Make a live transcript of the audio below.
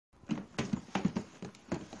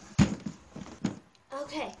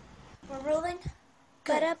Okay, we're rolling.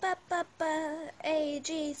 Good. Ba-da-ba-ba-ba,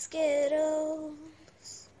 AG Skittles.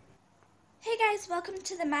 Hey guys, welcome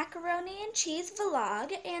to the Macaroni and Cheese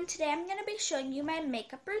vlog, and today I'm going to be showing you my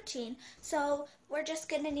makeup routine. So we're just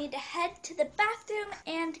going to need to head to the bathroom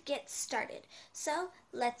and get started. So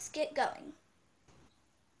let's get going.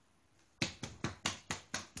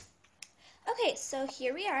 Okay, so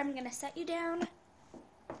here we are. I'm going to set you down.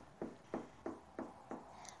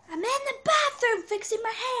 I'm in the bathroom fixing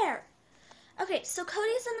my hair. Okay, so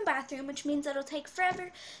Cody's in the bathroom, which means it'll take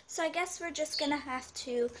forever, so I guess we're just gonna have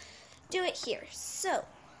to do it here. So,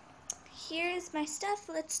 here's my stuff.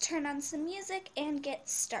 Let's turn on some music and get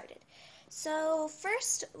started. So,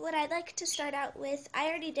 first, what I'd like to start out with, I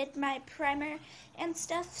already did my primer and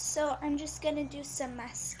stuff, so I'm just gonna do some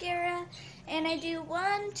mascara, and I do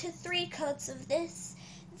 1 to 3 coats of this.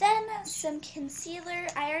 Then some concealer.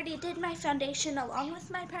 I already did my foundation along with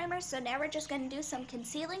my primer, so now we're just going to do some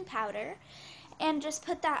concealing powder and just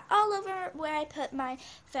put that all over where I put my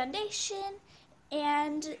foundation,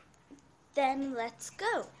 and then let's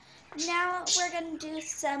go. Now we're going to do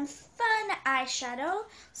some fun eyeshadow,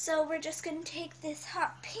 so we're just going to take this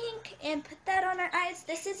hot pink and put that on our eyes.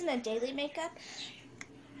 This isn't a daily makeup,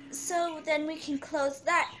 so then we can close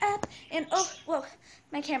that up, and oh, whoa,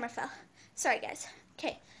 my camera fell. Sorry guys.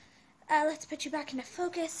 Okay. Let's put you back into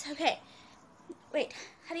focus. Okay. Wait,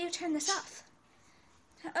 how do you turn this off?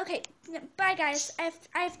 Okay, bye guys. I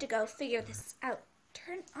have to go figure this out.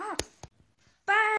 Turn off. Bye.